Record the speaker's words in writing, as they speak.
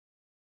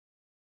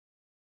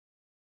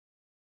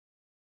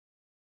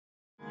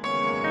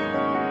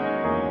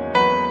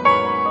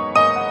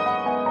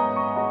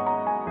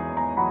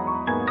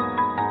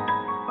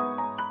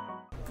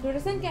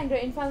Doordarshan Kendra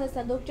Infalna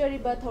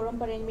Sandokchariba Thoram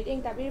Pareng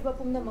Meeting Tabiriba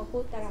Pumna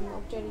Mapu Taram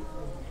Nokchari.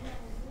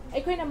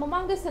 Equina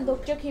Mamanga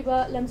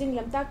Sandokchakiba, Lamjing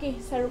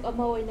Lamtaki, Saruk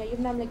Amoina,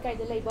 Yumnam Lekai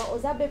the Labor,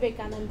 Ozabe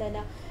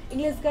Kanandana,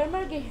 English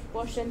Garmergi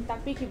portion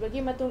Tapiki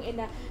Bagimatung in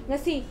a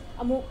Nasi,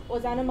 Amu,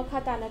 Ozana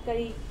Makatana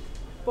Kari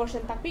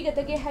portion Tapika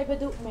Take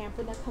Hybadu,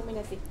 Mayapuna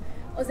Community.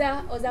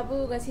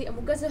 Ozabu Gasi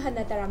Amukasu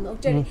Hanataram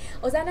Nokchari,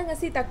 Ozana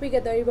Gasi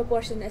Tapika Doriba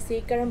portion as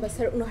si Karamba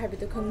Saruk no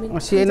Habitu Community.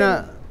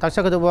 Siena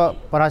Tasakaba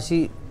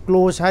Parasi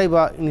close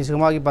Haiba in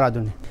Nismagi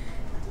Paradun.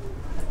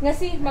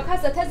 Ngasi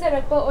makasa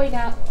thajarakpa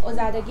oina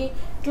ozadagi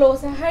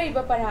close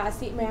hariba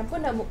parasi mayam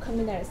puna muk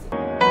khangminarasi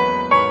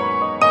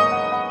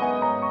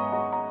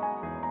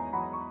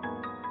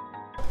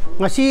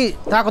ngasi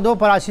takado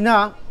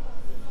parasina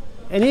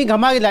any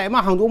gamagi la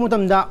ma hangdu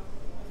mutamda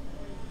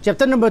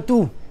chapter number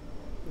 2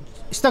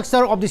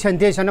 structure of the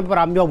sentence ana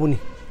param yobuni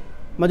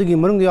madugi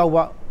marung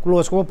yawa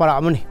close ko para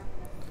amani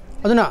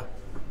aduna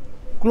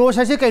close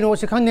ase kaino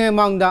se khangne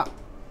mangda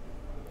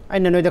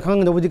aina noi da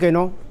khangda budi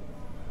kaino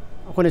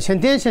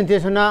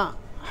sentence na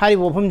hari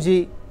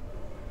wofumji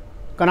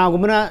kana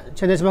gumna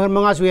sentence makan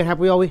manga suye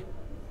hapu yawi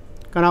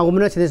kana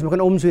gumna sentence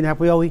makan suye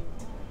hapu yawi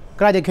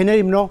kra de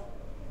khenerim no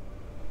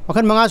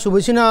makan manga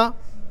subisina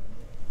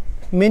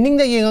meaning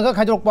da yenga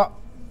khadrokpa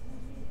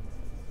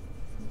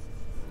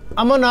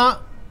amana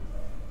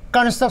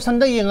construction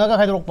da yenga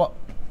khadrokpa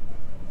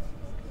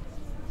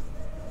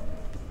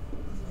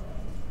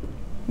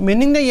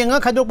meaning da yenga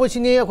khadrokpa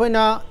sini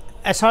akoina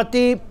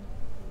assertive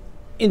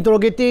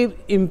interrogative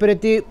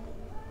imperative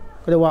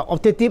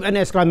optative and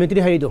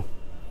exclamatory haido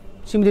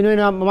simply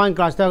no maman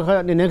class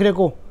ta ne negre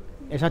ko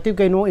assertive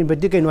kaino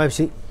imperative kaino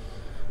fc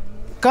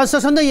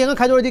construction da yenga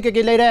khador di ke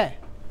leire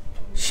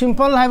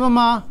simple haiba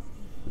ma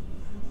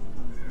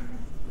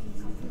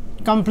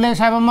complex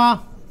haiba ma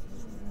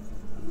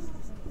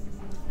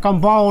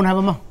compound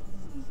haiba ma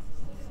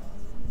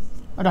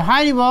ada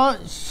haiba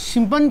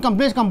simple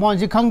complex compound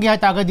si khang gya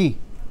ta ga di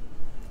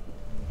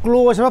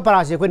close ba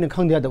para se ko ne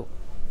khang dia do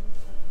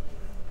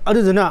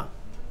aduna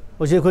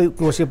Oje koi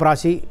close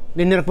parasi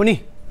linear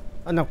puni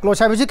ana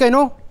close habisi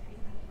kaino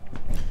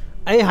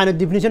ai hana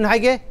definition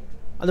haige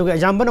aduga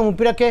example amu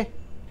pirake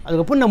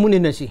aduga punna muni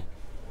nasi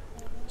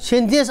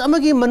sentence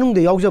amagi manung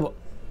de yaujaba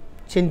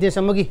sentence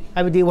amagi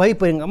habidi wahi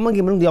pareng amagi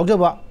manung de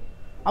yaujaba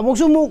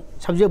amoksu mu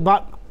subject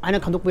ba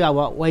ana khandok pa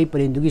yawa wahi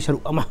pareng dugi saru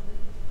ama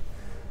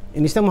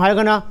english tam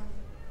haigana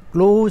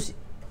close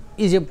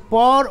is a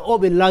part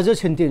of a larger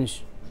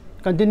sentence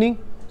containing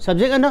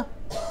subject and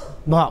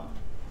verb.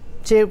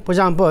 Say for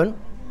example,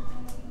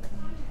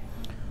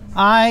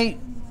 I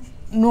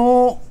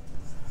know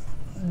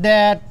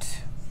that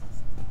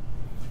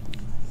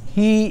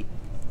he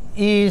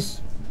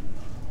is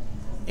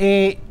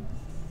a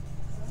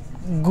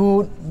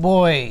good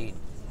boy.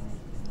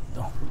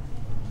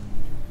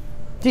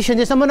 This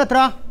sentence naman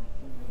natra.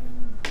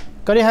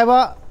 Kali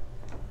haba,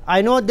 I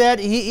know that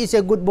he is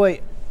a good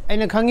boy. Ay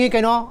naghangi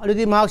kayo,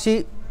 aludi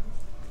mahaksi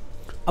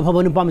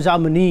apabanu pamsa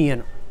amani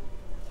yan.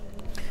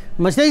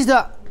 Masay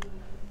da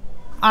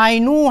I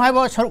know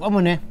haba saruk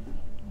amane.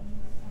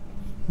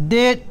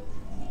 That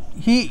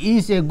he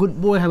is a good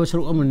boy haba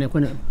saruk amane.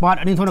 Kung part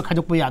anin thona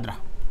khadok pa yadra.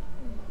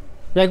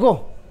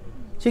 Yaiko.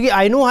 Sige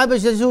I know haba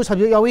sasu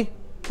subject yawi.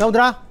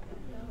 Yaudra.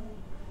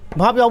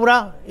 Bhab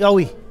yawra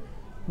yawi.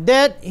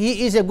 That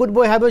he is a good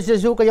boy haba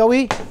sasu ka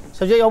yawi.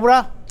 Subject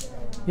yawra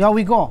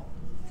yawi ko.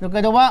 So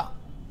kadawa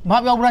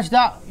bhab yawra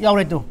sida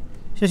yawre to.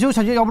 Sasu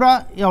subject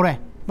yawra yawre.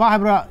 Ba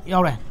habra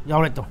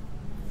yawre to.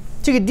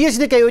 Sige dia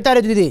sida kayo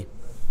itare didi.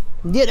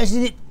 Dia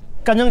sida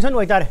conjunction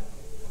wa itare.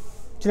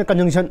 Sida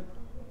conjunction.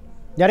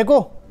 Yare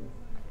ko.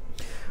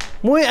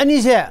 Mui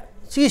ani se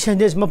sige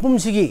sentence mapum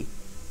sige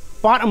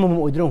part amam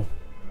oidro.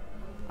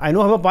 I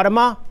know haba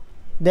parama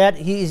that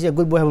he is a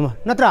good boy haba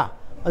natra.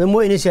 Ado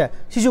mui ani se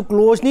sisu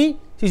close ni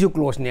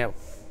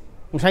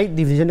musai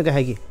definition na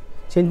kai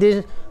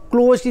sentence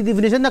close ki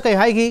definition na kai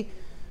hai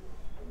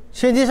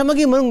sentence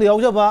amagi manung de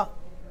yaujaba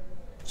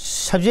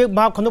subject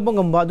verb khandok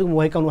bangamba du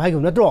moi kanu hai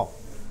natro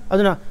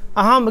aduna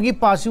aham bagi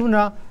passive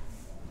na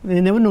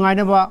ne nungai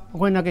na ba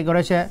koina kai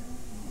gore se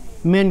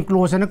main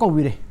clause na ko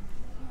wire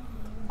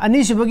ani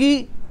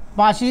sibagi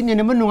passive ne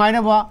nungai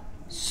na ba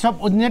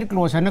subordinate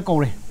clause na ko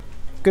re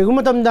kai gu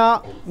matam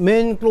da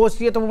main clause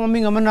ki to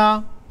maming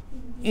amana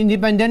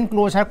independent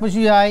clause har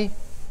pasu yai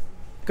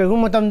kai gu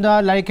matam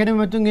da like ne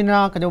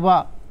matungina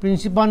kadaba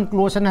principal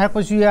clause na har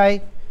pasu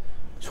yai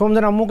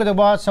somdana amu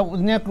kadaba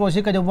subordinate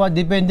clause kadaba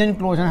dependent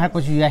clause na har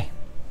pasu yai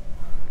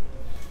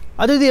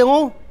adu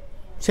dengo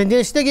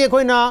sentence te ge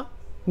koina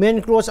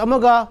main clause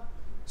amaga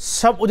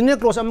subordinate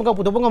clause amaga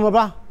puto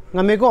ngam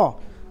ngame ko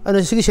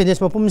ana sigi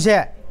sentence mapum se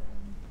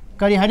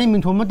kari hani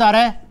min thoma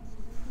tare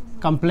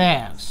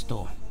complex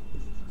to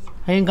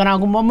hayin kana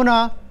gum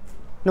amuna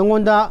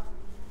nangonda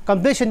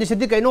complex sentence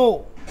ti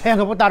kaino heng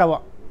ga tarawa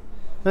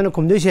nana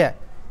khumde se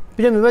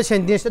pidami ba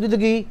sentence adu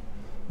dagi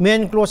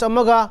main clause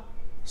amaga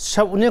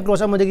subordinate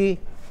clause amadagi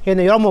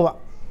hena yormowa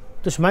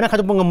to smana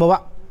khadu ngam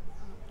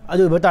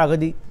adu bata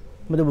gadi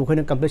madu bu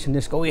khone complex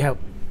sentence ko we have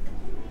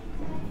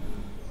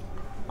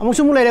amu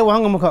sumu lele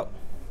wahang amaka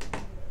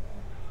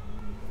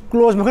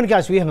close मखन क्या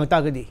सुई हंगता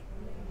गदी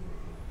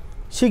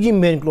सिगी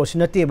main close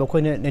नते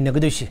बखोने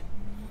नेनगदुसी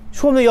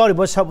सोमने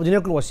यारिबो सब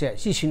ordinary close से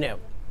सिसिने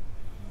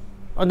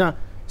अना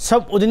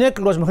सब ordinary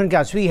close मखन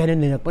क्या सुई हेने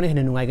नेनकपने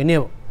हेने नुगाइगने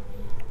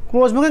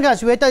क्लोज मखन क्या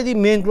सुई तादि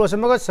मेन क्लोज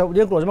मगा सब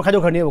ऑर्डिनरी क्लोज मखा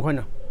दो खने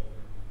बखोना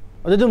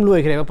अदुम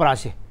लोइखरे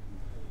परासे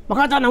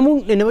मखा ता नमु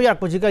नेनबो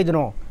यारपजि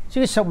काइदनो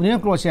सिगी सब ऑर्डिनरी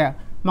क्लोज से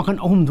मखन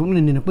अहुम थुक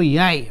नेनकपो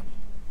याय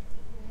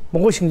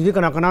मगो सिंगदि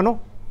कना कनानो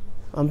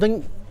अमतंग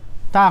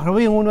ताखरबो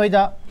यंगो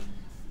नोइदा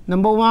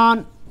नंबर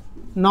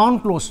 1 नाउन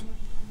क्लोज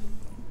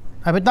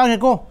है ताने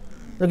को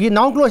लगी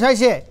नाउन क्लोज है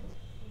से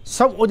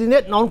सब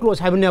ऑर्डिनेट नाउन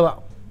क्लोज है बनेबा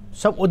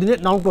सब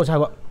ऑर्डिनेट नाउन क्लोज है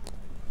बा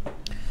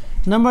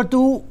number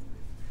 2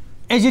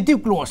 adjective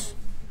close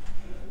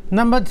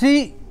number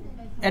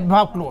 3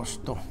 adverb close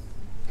तो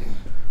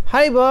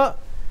हाइबा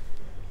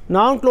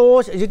noun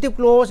close adjective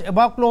close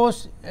adverb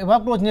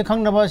close ने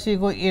खंगनबा सी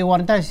को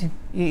A1 तासी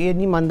ए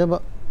नि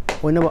मानदबा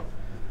होइनबा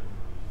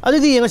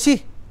अदुदि यंगसी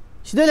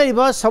सिदा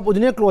लेरिबा सब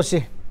ऑर्डिनेट क्लोज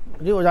से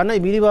जो ओजाना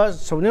इबिरिबा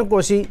सब ऑर्डिनेट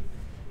क्लोज सी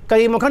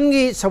कई मखन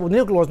की सब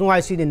ऑर्डिनरी क्लोज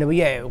नुआई सी देने भी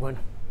है कोन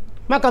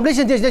मा कंप्लीट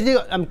सेंटेंस दे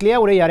हम क्लियर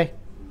हो रे यारे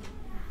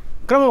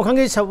क्रम मखन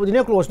की सब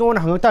ऑर्डिनरी क्लोज नो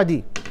हंगता दी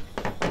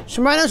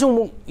सुमाइना सु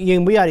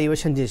येंग बु यारे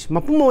सेंटेंस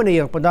मपुम मोने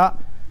यपदा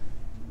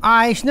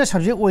आई सिना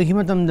सब्जेक्ट ओइ हि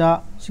मतमदा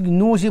सिगी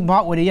नो सि बा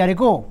ओरे यारे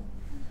को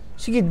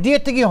सिगी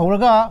डेट की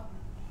होरगा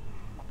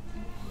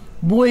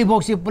बोय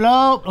बॉक्स सि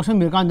पुलप लसन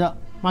मिरकांदा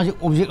मासी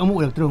ऑब्जेक्ट अमु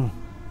ओरक्त्रो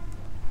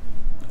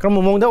क्रम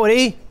मोंगदा ओरे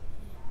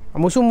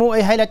अमुसु मो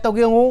आई हाइलाइट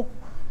तौगे ngो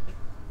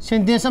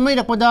सेंटेंस अमा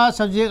इरकपदा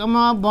सब्जेक्ट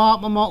अमा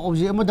वर्ब अमा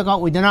ऑब्जेक्ट अमा दका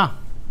ओइदना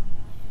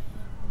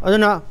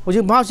अदना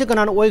होजि भाव से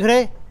कनान ओइग्रे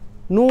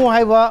नो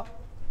हाइबा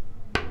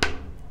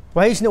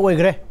वाइ सिने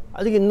ओइग्रे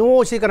अदि नो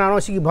से कनानो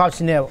सिगी भाव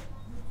सिने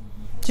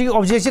सिगी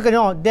ऑब्जेक्ट से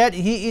कनो that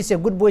he is a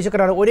good boy से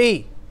कनानो ओरे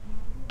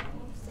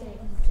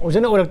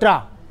ओजन ओरक्त्रा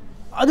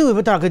अदु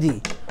बता गदि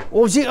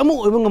ऑब्जेक्ट अमा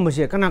ओइब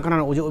ngमसे कना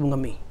कनानो object ओइब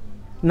ngमी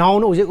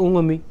noun object ओइब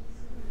ngमी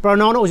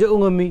pronoun object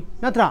ओइब ngमी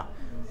नत्रा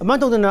अमा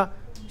तोदना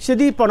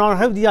सिदि pronoun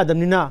हाइबदि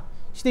यादमनिना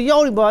सिदि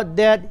याउरिबा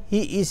that he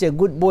is a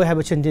good boy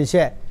हाइबा sentence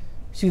से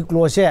सिगी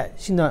क्लोज से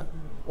सिना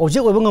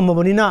ऑब्जेक्ट ओइब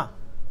ngमबनिना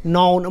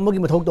नाउन अमगी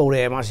मथौ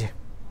तौरे मासे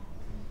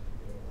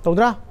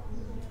तौद्रा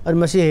अर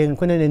मसे हेन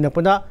कोने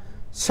नेनपदा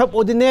सब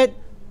ऑर्डिनेट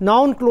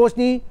नाउन क्लोज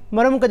नि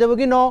मरम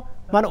कदबगी नो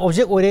मान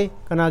ऑब्जेक्ट ओरे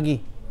कनागी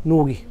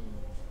नोगी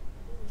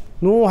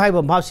नो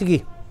हाइबा भाव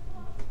सिगी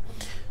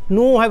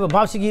नो हाइबा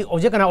भाव सिगी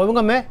ऑब्जेक्ट कना ओइब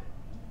ngमे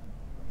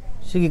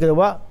सिगी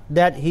कदबा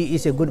that he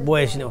is a good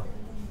boy synonym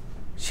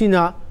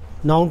Cina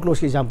noun close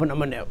के एग्जांपल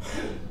अमने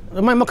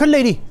मै मखन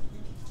लेरी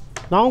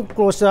नाउन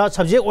क्लोज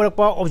सब्जेक्ट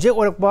ओरकपा ऑब्जेक्ट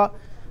ओरकपा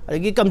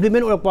अगी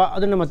कंप्लीमेंट ओरकपा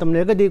अदना मतम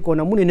लेगदी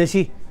कोना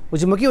मुनिनसी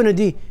उजिमकी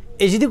ओनदी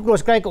एडजेक्टिव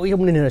क्लोज काय को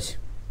मुनिनसी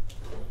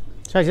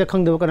साइसे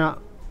खंगदब कना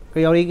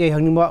कयावरी के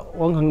हंगबा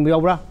वंग हंगबा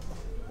यावरा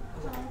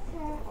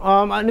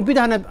निपि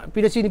दाना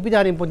पिरसी निपि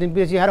दाना इंपोर्टेंट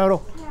पिरसी हारो हारो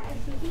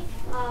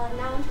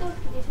नाउन तो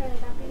डिफरेंट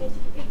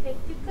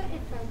एडजेक्टिव का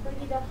एग्जांपल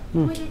गिदा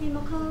कोइदि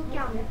मखल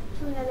क्याम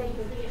सुना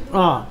लैबदी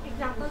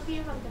एग्जांपल पिर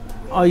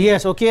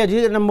yes okay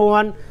जी नंबर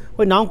 1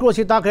 कोई नाउन क्लोज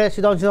से Thackeray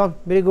sit down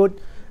very good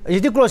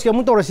adjective close के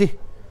मु तोरसी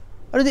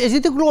अरे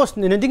एडजेक्टिव क्लोज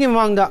ने नदिंग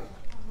मांगदा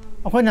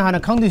अखोइना हाना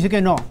खंगदि से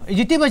केनो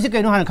एडजेक्टिव से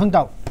केनो हाना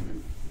खंगताव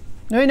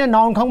नोइना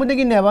नाउन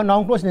खंगबदगी नेबा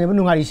नाउन क्लोज नेबा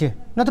नुंगारी से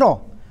नत्रो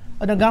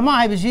अदा ग्रामर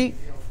हाइबसी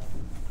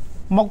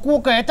मको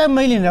का एता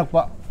मैलिन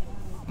रखपा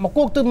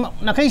मको तो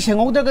नखै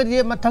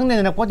सेंगौदगदि मथंग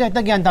ने न पोते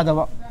एता ज्ञान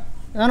तादबा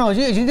नानो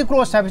जी एडजेक्टिव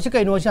क्लोज हाइबसी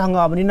केनो से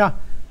हंगाबनिना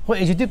हो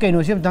एडजेक्टिव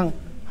केनो से मथंग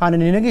हाना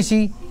नेनगी सी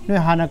no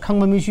Hana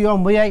खंगम मिसु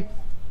Yama बयाई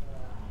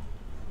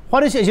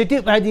what is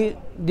adjective id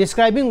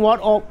describing word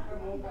of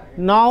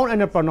noun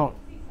and a pronoun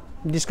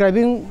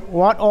describing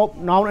word of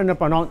noun and a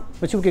pronoun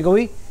machu ke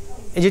goi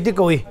adjective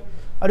goi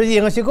adu di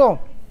ngasi ko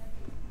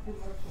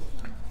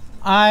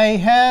I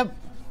have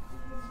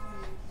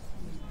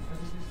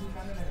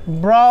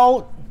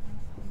brought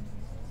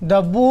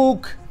the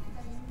book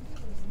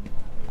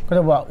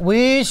kada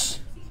which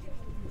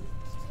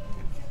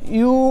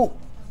you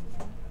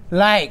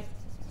like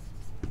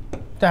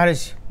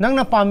taris nang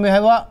na pamme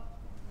haiwa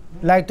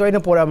like to ina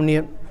poramni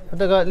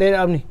ataga le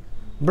amni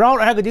brown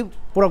ha gadi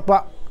purakpa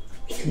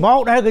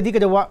bout ha gadi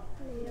kadawa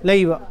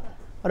leiba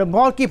ara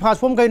bout ki fast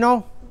form kaino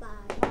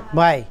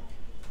by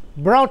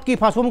brown ki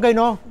fast form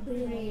kaino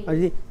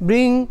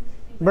bring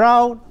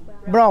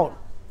brown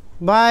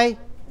by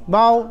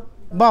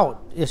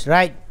bout is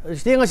right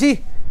sting asi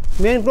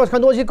main close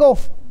khando si ko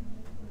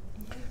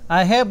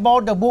I have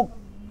bought the book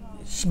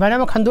bana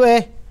ma khando e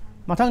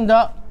mathang da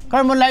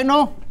karma like no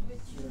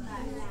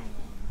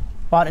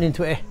part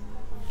into a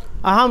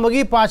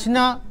अहमगी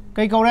पासना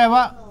कई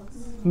कौरेबा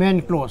main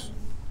close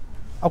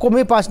अको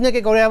मे पासने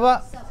के कौरेबा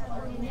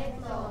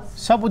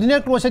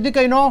subordinate close है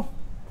कईनो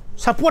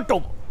support तो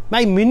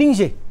माई meaning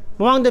से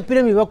ममांग दे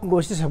पिरमीबा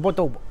close से support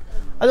तो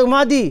अदो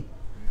मादी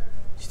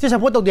से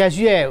सपोर्ट तो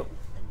देसु है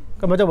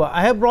कम तो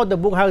I have brought the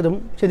book हागदम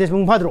sentence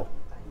मुंग फाद्रो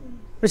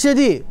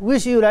रिसेदी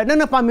विश यू लाइक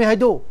नना पामे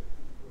हाइदो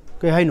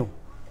के हाइनो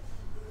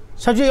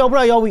सब्जेक्ट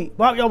यावरा यावी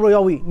भाव यावरा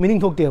यावी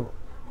मीनिंग थोकते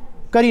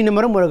करी ने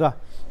मरम मरगा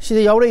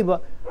सिदे यावरेबा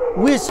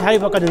which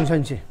haiba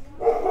conjunction chi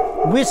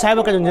which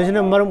haiba conjunction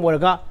na maram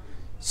oraga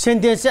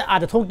sentence se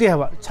ada thokte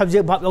haba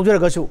subject verb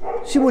yaujaraga su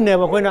sibu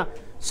neba koina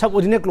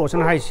subordinate clause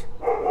na haisi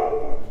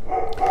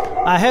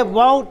I have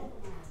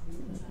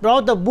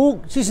brought the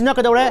book sisina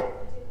kadawre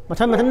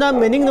matham da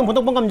meaning dum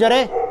photok pangam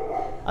jare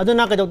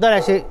aduna kadawta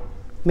rase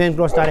main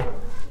clause tare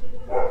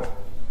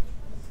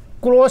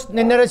clause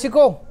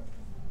nenarasiko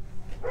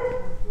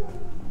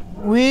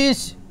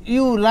which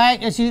you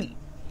like asi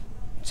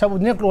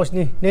subordinate clause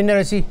ni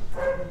nenarasi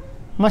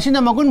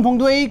masina magun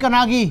phongdoi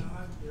kanagi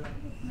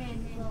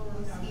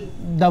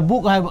the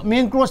book hai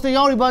main clause ta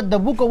yauri ba the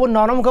book ko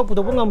noun am ka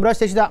putok ngam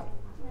stage da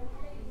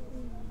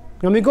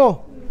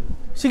ngamiko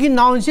sigi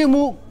noun si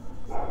mu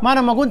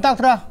mana magun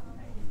taktra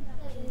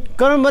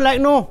karam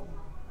like no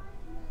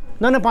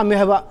nana pame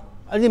haba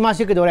adi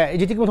masi ke dore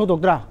ejiti ko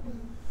thoktra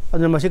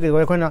aduna masi ke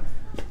dore khona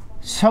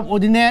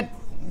subordinate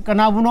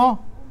kanabuno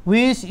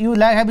which you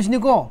like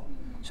habisni ko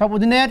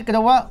subordinate ke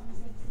dawa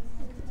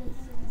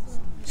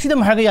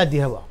sidam harga yadi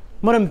haba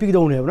maram pig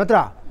done haba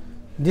natra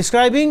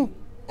describing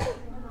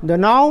the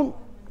noun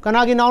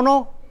kanagi noun no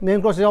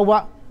main clause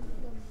yawa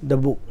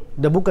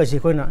the book asi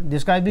khona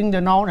describing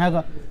the noun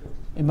haga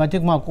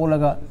imatik ma ko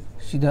laga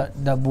sida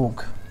the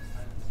book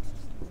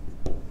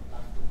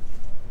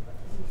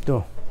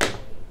to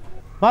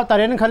ba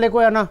taren khale ko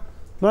yana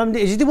maram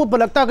di adjective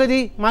palakta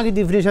gadi magi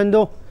definition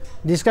do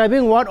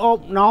describing word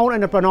of noun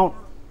and a pronoun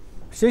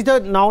sida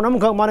noun am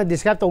khak mana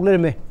describe to le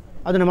me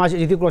aduna ma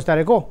adjective clause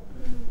tare ko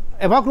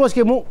eva clause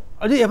ke mu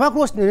adi eva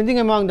clause ne ding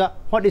among da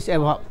what is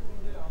eva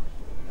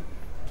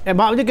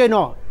di ke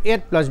no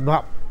 8 plus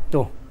verb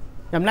to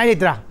yam nai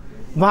litra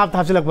verb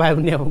thap selak ba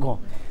ne ko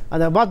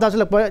ada verb thap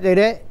selak ba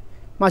de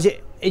ma si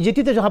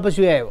adjective te hapa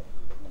su e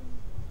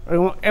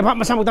eva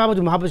masam ta ba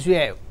du hapa su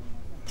e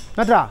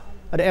natra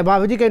ada eva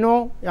di ke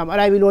no yam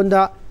arai bi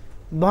londa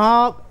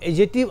verb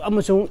adjective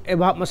amasung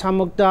eva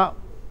masamakta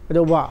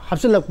ado ba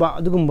hapselak ba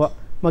adugumba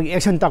magi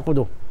action tak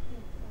podo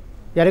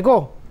yare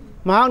ko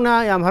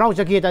mahakna yam harau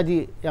chaki ta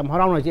di yam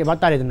harau na je ba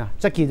tare dana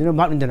chaki dana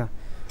ba indana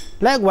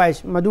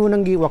likewise madu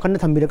nangi wakan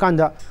thambira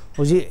kanda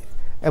hoji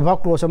eva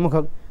clause am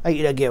khak ai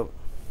irage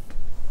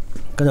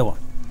kadawa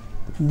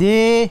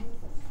they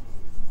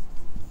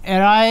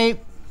arrive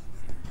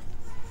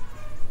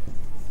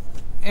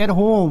at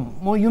home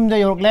mo yumda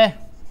yorkle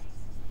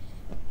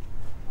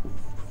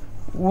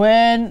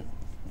when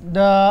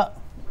the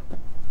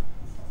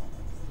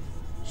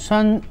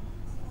sun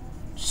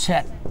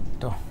set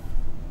to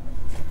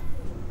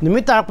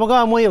nimit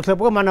tarpaga mo yorkle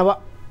manaba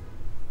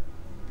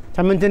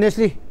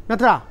simultaneously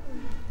natra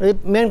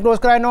main clause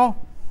krai no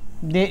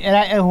they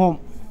arrive at home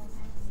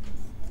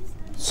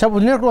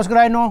subordinate clause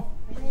krai no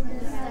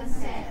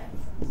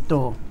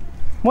to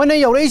mo ne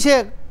yorei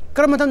se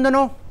karam tam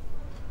dano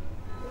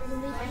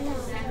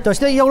to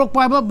ste yorok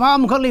pa ba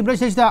am khak li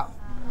brace sta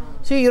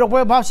si yorok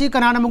pa ba si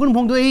kanana magun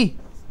phongdoi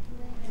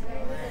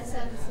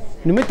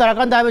nimit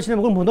tarakan da ba si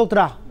magun phongdok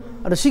tra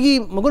ada sigi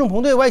magun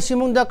phongdoi wai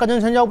simung da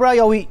kanjan san yaubra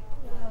yawi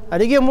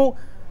adigi mu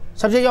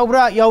subject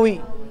yaubra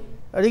yawi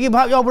adigi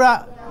bhab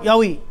yaubra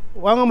yawi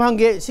wangam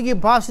hange sigi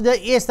bhab sida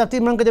a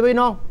stati man ka debai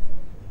no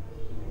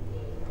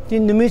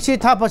tin nimit si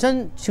tha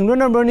percent singlo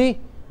number ni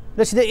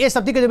da sida a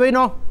stati ka debai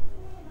no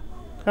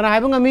kana hai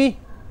bang ami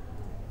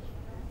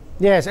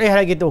yes ai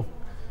hara gitu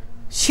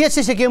set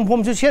se second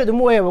form su set dum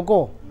oe ba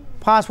ko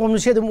past form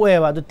su set dum oe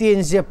ba to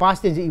tense se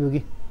past tense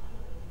ibagi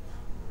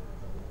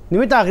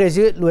nimita gre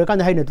si loi kan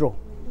hai natro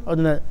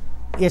aduna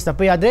yes ta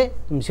pe adre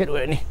dum set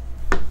oe ni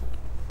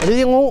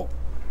adi ngo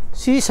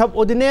si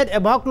subordinate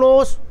above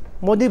clause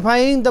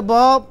modifying the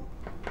verb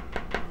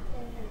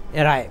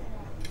arrive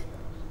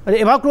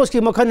adi above clause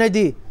ki makhan hai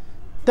di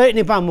tai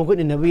ni pa mu ko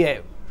ni na bi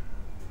ai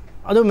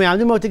adu mayam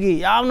di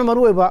motigi yamna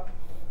maru oe ba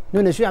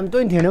no ne su am to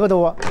in thena ko do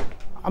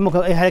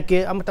amaka ai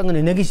harke amatang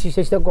ne nagi si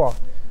se ko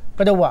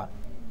kadawa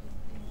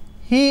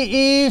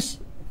he is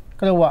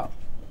kadawa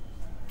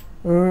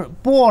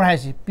poor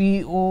has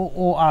p o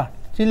o r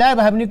si lai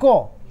ba habni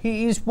ko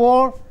he is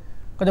poor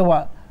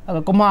kadawa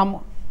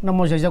komam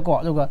namo se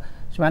ko aduga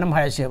sumana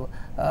ma se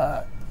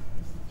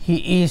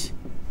he is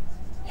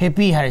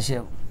happy has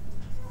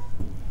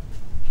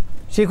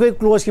si ko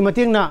close ki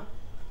mating na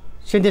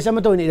sentence am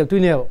to ni dak tu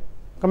ne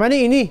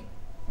kamani ini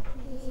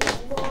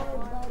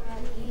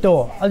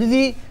to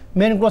adidi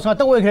main clause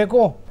ngata oi khre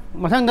ko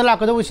mathang dala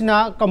ka do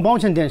sina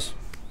compound sentence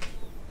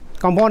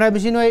compound hai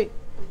bisinoi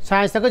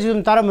science ta ka jum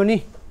taramani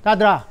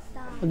tadra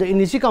the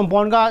inisi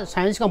compound ka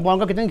science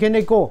compound ka kitang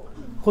khenai ko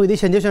khoi di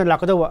sentence la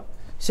ka do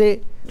say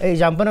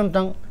example am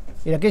tang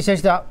irake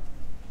says that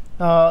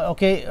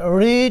okay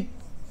read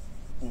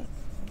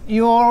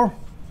your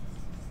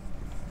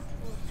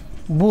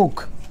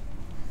book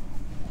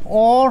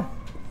or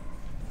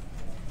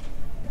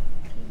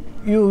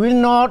you will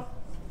not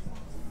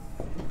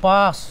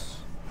pass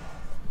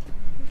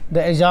the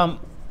exam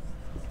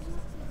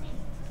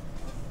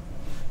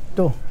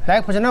to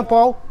like phajana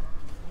pau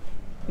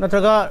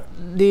natraga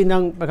di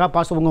nang baka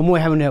pass ko ngomoi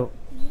hamne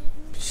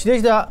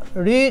says that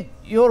read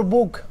your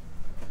book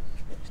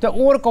the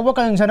or ko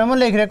kan sanama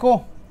lekhre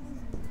ko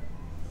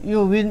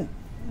you will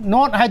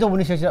not hai to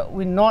buni se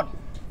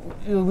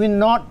will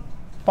not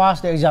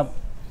pass the exam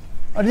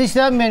this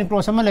is main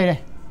clause ama le re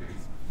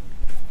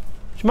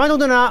smai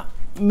to na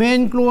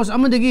main clause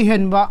ama degi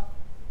hen ba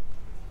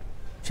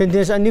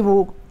sentence ani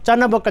bu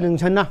chana ba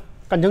conjunction na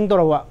conjunct to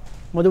rawa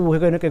modu bu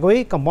ke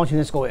koi compound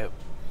sentence ko e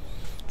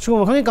chu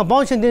ma khangi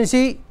compound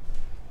sentence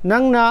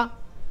nang na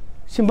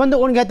simple to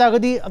on ga ta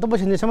gadi atopa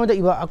sentence sama da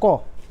iba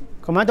ako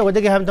kamai to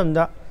ga ham tam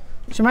da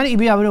smai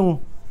ibi abru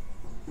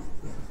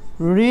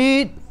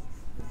read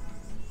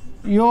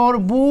your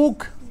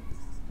book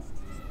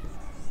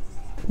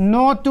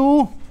not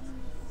to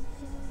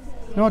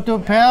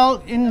fail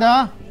in the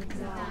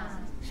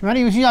smai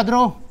you see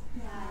adro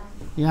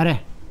yare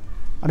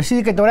ar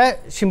si ke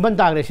tore simple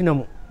tag re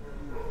sinamu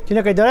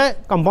sina ke tore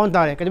compound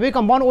tag re ke be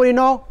compound ori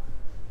no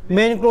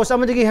main clause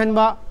ama digi hen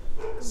ba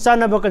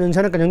sana ba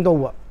conjunction kan to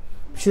wa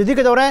sidi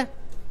ke tore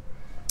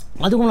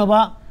adugum la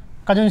ba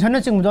conjunction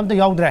na ching dom to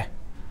yaudre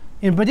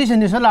in petition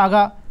ni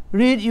salaga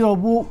read your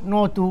book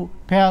not to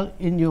fail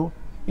in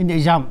the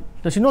exam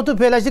to si not to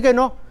fail ai ke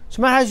no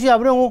smai ha si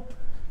abro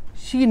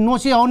si no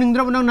si awning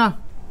dra nang na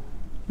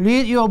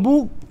read your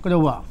book ke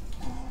wa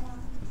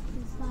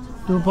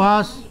to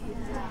pass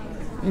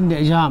in the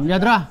exam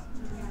yadra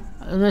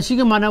si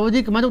ke mana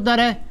wadi ke matuk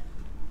tare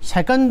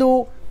second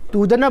do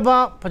to dana ba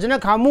phajana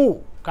khamu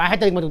ka ha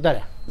tarik matuk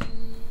tare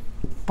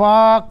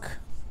park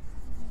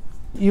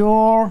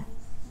your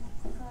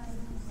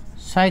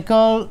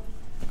cycle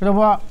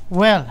kedawa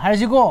well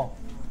hari go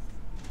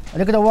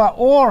ada kedawa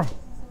or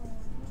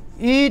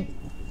it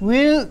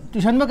will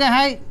tuition ba kai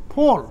hai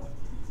fall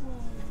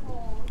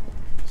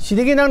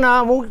sidigi nang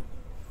na mu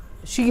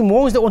sigi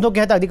mong de onto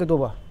ke ta di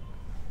kedawa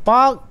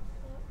park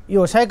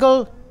your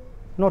cycle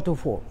not to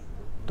fall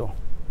to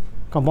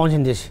compound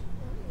in this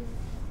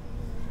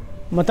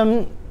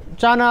matam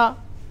chana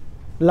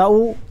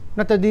lau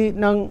natadi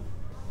nang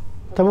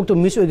tabuk to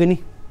miss ogani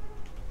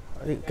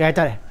kaya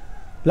tare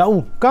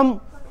lau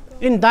come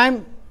in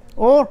time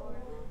or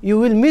you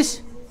will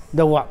miss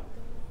the walk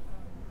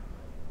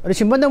ari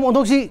simban mo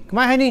ontok si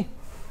kamai hai ni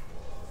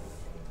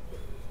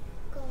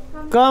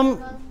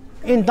come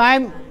in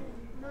time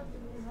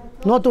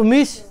not to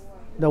miss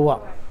the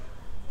walk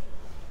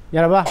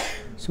yaraba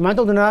smai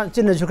to na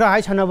chin na chukra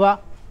hai chana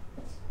ba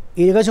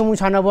iriga sumu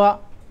chana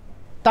ba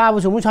ta bu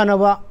sumu chana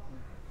ba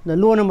na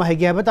lona ma hai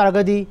ge ba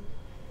taragadi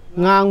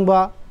ngang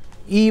ba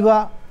i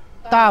ba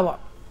ta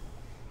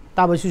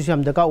ba su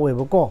syam da ka oi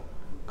ba ko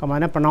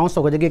kamana pronounce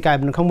to ga ge kai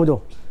ban khangmu do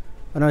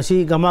ana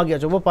si gama ge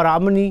jo para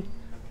amani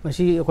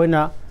masi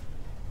koina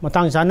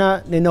matang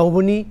sana ne na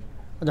hobuni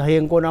da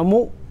heng ko na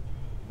mu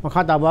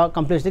makha ta ba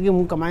complex ki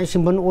mu kamai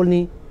simban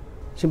olni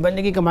simban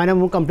ki kamana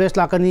mu complex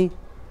lakani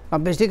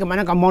complex ki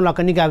kamana compound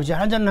lakani ga bi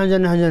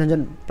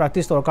hanjan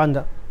practice to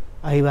kanda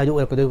ai ba jo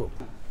ko do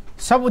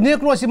sab ne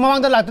kro si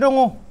mawang da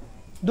latrongo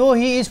do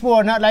he is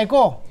for na like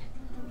ko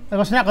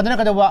ko sna kadana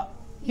kadawa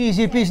he is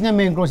peace na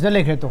main cross da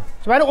lekhe to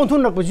so ba on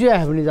thun rak puju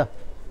ya bani da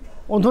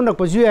on thun rak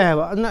puju ya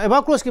ba na eba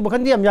cross ki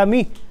bakhan di am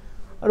yami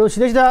aro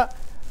sida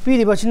pi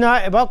di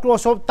basina eba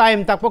cross of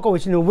time tak pa ko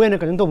sinu wen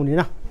ka to muni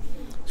na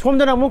som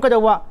da na mu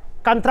kadawa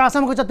contrast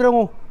am ko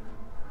chatrongo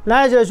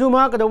la je su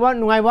ma kadawa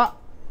nungai ba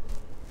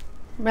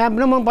ma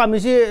na mang pa mi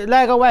si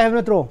la ka wai have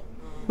na tro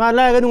ma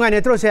la ka nungai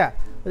ne tro se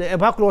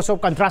eba cross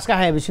of contrast ka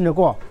ha bisina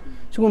ko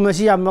sugu ma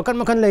si am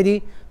makan lady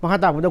makha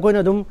ta da ko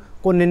na dum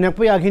kon ne nak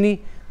pa ya khini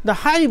da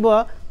hai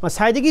ba ma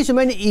sai de gi su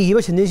mai ni i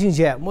ba sin de sin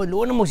se mo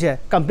lo na mo se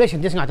complex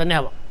sin de nga ta ne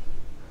ba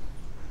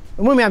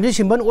mo me am si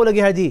simban o la gi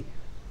ha di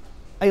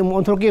ai mo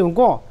on thor ge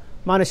ko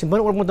ma na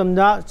simban o mo tam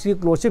da si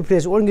close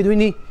phrase on gi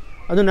duini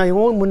aduna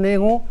yo mun ne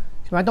ngo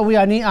sma to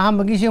ya ni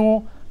aham gi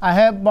singo I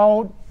have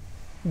bought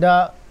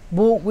the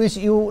book which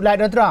you like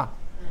that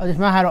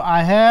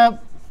I have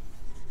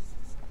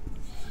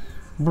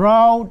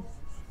brought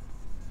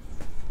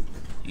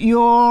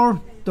your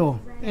to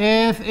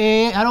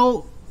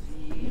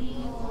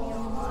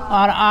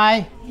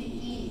FARI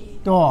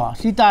to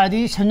sita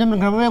di sanjam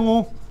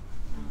ngamrengo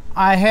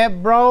I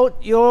have brought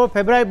your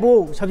favorite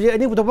book subject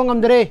ani butopang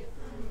amdare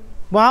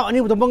ba ani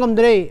butopang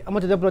amdare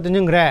amata da plot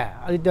njre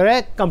ali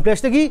direct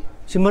complex gi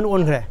simban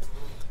on gre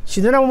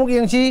sidana mo gi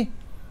yangchi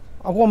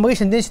ako magi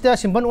sentence ta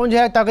simban on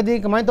ja ta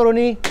gadi kamai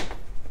toroni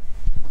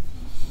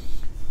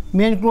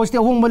main clause te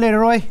hong bale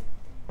roi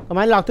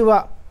kamai laktu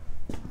ba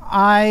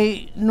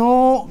I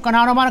know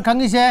kanana man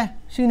khangi se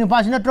sing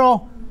pa sin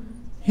tro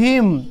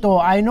him to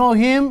I know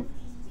him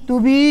to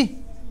be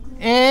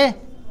a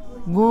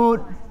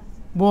good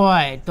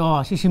boy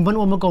to si simban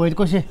on ma ko wait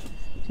ko se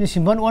si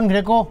simban on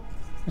gre ko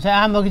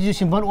sa am gi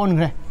simban on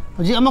gre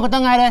ji ama ka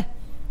tangai re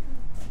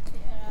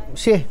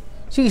si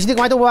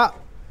kamai to ba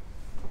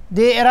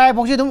they arrive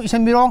box dum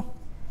isan biro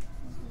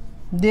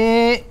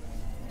they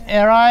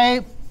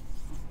arrive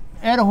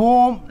at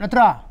home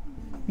natra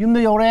yum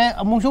de yore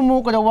among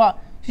sumu ka dawa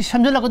si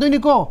samjala ka doni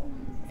ko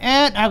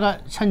at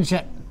aga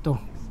sunset to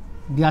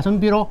dia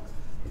sam biro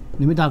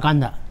nimita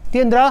kanda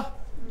tendra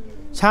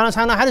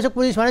sana hari sok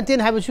puri sana ten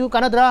have su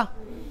kanadra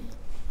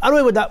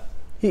aroi boda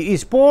he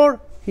is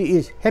poor he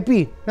is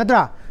happy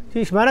natra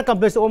si smana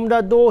complex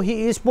omda do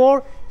he is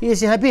poor he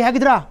is happy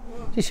hagidra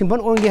si simpan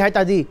ongi hai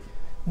tadi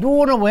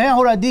do na we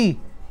horadi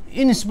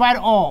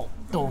inspire of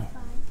to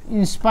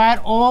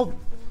inspire of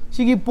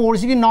sigi por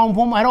sigi noun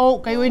form aro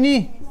kai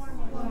ni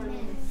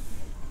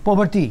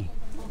poverty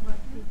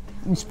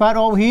inspire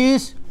of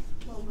his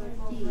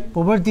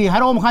poverty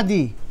harom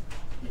khadi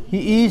he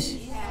is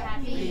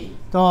happy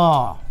to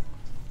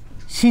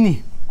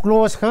sini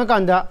close khang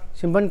kanda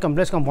simpan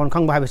complex compound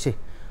khang ba base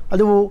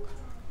adu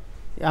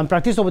am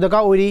practice of the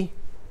ka ori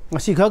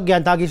ngasi khak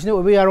gyan ta gi sini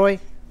obi yaroi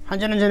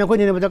hanjan hanjan ko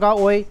ni ne ka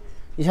oi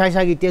isa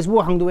isa gi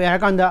textbook hang du ya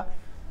kanda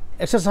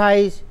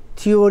exercise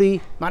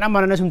theory mana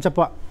mana na sum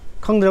chapa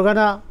khang droga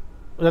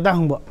na da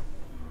hangba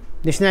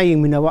desna ying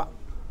minawa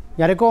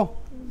yare ko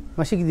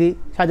ngasi gi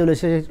sa do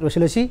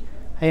loselasi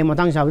hay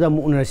matang sa da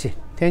mu unrasi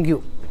thank you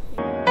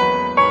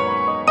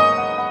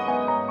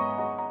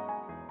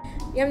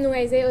yam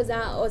nungai zai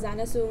oza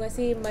na su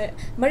ngasi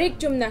marik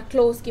chumna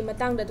close ki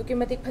matang da duki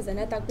matik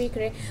phajana takpi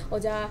khre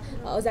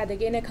oza da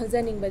ge na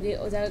khangjaning badi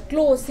oza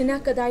close sina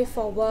kadai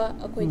fawa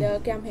akoi da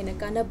kyam hena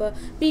kana ba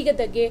pi ga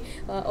da ge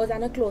oza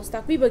na close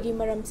takpi bagi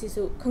maram si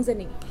su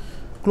khangjaning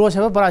close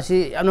ha para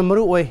si amna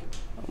maru oi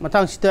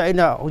matang sita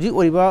aina hoji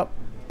oriba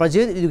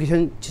present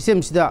education system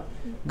sida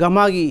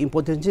gama gi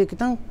importance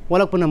kitang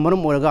walak pana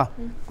maram oraga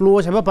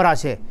close ha para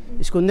se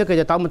school ne ka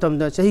ja tamatam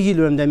da sahi gi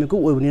luram da mi ku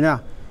oibuni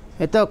na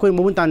eta koi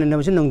momun tan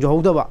ne sin nang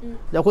jo da ba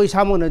da koi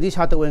samong na di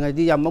sa ta wen ga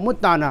di yam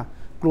mamut ta na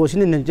close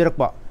ni ne jerak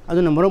ba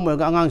adu na maram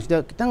ga angang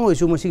sida kitang oi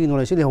su ma sigi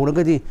knowledge le hora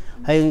ga di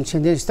hai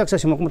sentence structure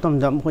sim ko tam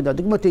da ko da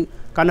dikmati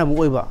kana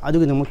bu oi ba adu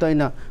gi na muta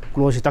ina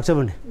close structure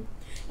bane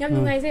yam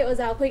nungai zai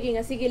oza khoi gi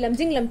ngasi gi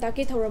lamjing lamtak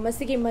ki thorama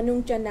sigi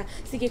manung chana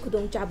sigi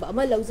khudong chaba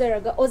ama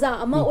laujaraga oza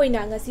ama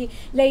oina ngasi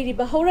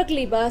leiriba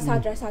horakliba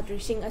satra satri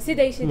sing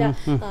asidai sida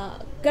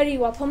kari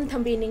wafam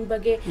thambi ning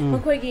bage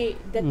makhoi gi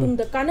da tung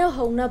da kana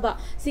hauna ba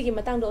sigi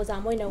matang do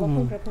oza moina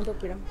wafam khra phondok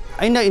piram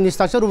aina in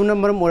structure ru na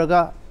maram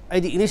oraga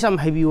ai di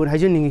inisam haibi or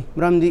hajeningi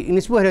maram di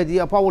inis bu hera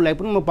di apawo lai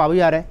pun ma pa ba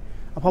yare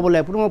apawo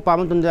lai pun ma pa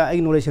man tum da ai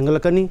knowledge singal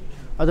kani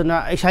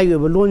aduna ai sai ge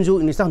lon ju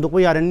inis tang dok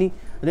ba yarani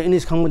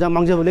inis khang da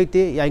mangja ba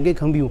leite ya ngai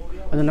khang biu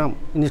aduna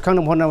inis khang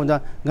na phona da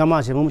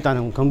gama se mu ta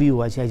na khang biu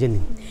wa sai jeni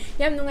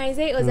yam nungai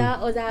zai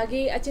oza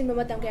gi achin ba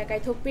matam kya kai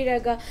thok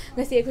piraga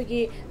ngasi khoi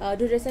gi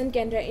Doordarshan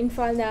kendra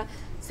Imphal na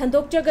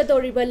sandok jaga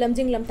doriba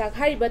lamjing lamtak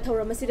hariba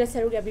thorama sida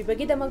saruk ya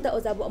bibagi damak da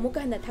oza bu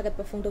amuka hana thagat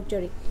pa phongdok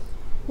jari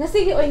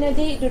ngasi gi oina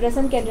di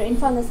Doordarshan kendra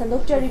Imphal na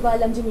sandok jariba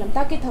lamjing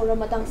lamtak ki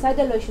thorama tang sa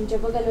da loishin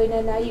jabaga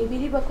loina na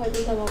yubiri ba khoi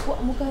da ma ku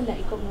amuka hana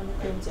ikok na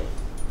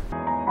khonje